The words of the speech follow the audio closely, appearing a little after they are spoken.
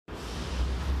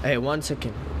Hey, 1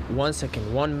 second. 1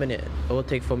 second. 1 minute. It will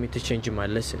take for me to change my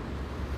listen.